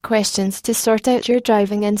questions to sort out your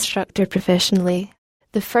driving instructor professionally.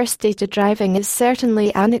 The first day to driving is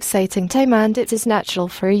certainly an exciting time, and it is natural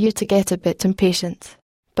for you to get a bit impatient.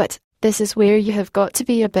 But this is where you have got to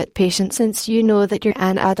be a bit patient, since you know that you're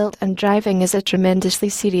an adult and driving is a tremendously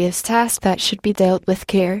serious task that should be dealt with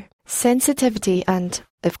care, sensitivity and,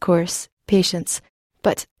 of course, patience.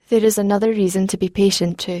 But there is another reason to be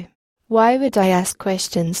patient too. Why would I ask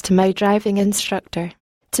questions to my driving instructor?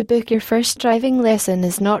 To book your first driving lesson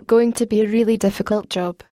is not going to be a really difficult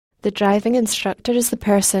job. The driving instructor is the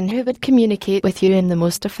person who would communicate with you in the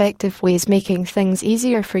most effective ways, making things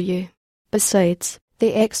easier for you. Besides,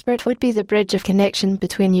 the expert would be the bridge of connection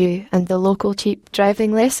between you and the local cheap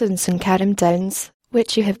driving lessons in Carrum Downs,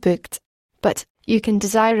 which you have booked. But you can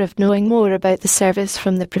desire of knowing more about the service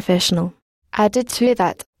from the professional. Added to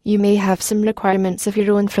that, you may have some requirements of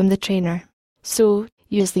your own from the trainer. So,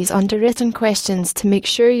 use these underwritten questions to make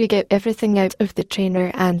sure you get everything out of the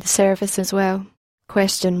trainer and the service as well.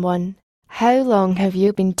 Question 1. How long have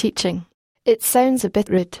you been teaching? It sounds a bit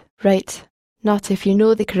rude, right? Not if you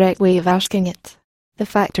know the correct way of asking it. The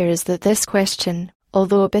factor is that this question,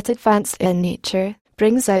 although a bit advanced in nature,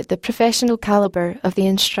 brings out the professional caliber of the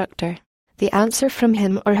instructor. The answer from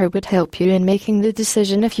him or her would help you in making the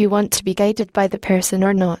decision if you want to be guided by the person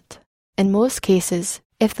or not. In most cases,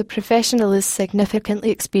 if the professional is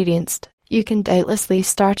significantly experienced, you can doubtlessly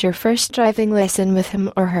start your first driving lesson with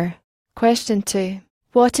him or her. Question 2.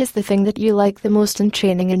 What is the thing that you like the most in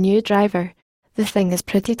training a new driver? The thing is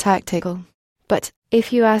pretty tactical. But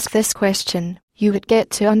if you ask this question, you would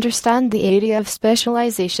get to understand the area of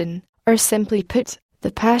specialization, or simply put,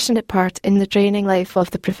 the passionate part in the training life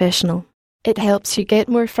of the professional. It helps you get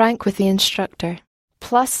more frank with the instructor.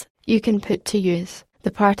 Plus, you can put to use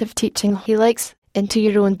the part of teaching he likes into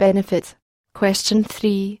your own benefit. Question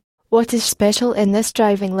 3. What is special in this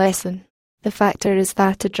driving lesson? The factor is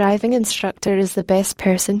that a driving instructor is the best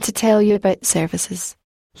person to tell you about services.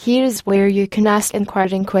 Here is where you can ask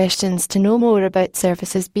inquiring questions to know more about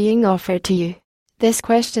services being offered to you. This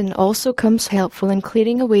question also comes helpful in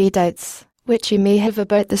clearing away doubts which you may have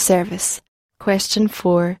about the service. Question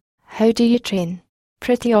 4. How do you train?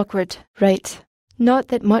 Pretty awkward, right? Not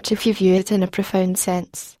that much if you view it in a profound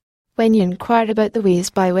sense. When you inquire about the ways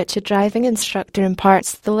by which a driving instructor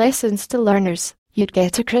imparts the lessons to learners, you'd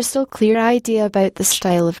get a crystal clear idea about the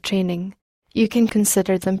style of training. You can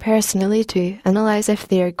consider them personally to analyse if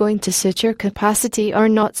they are going to suit your capacity or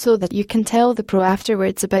not, so that you can tell the pro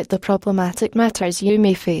afterwards about the problematic matters you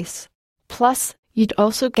may face. Plus, you'd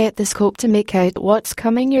also get the scope to make out what's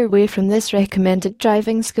coming your way from this recommended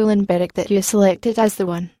driving school in Berwick that you selected as the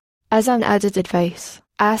one. As an added advice,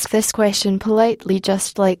 ask this question politely,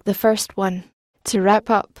 just like the first one. To wrap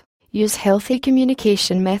up, use healthy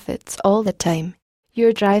communication methods all the time.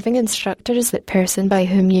 Your driving instructor is that person by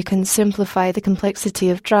whom you can simplify the complexity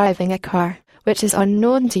of driving a car, which is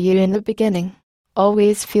unknown to you in the beginning.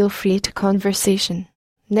 Always feel free to conversation.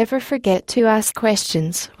 Never forget to ask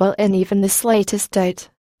questions while in even the slightest doubt.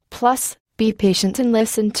 Plus, be patient and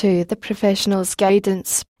listen to the professional's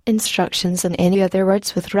guidance, instructions and any other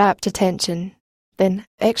words with rapt attention. Then,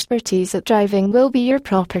 expertise at driving will be your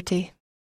property.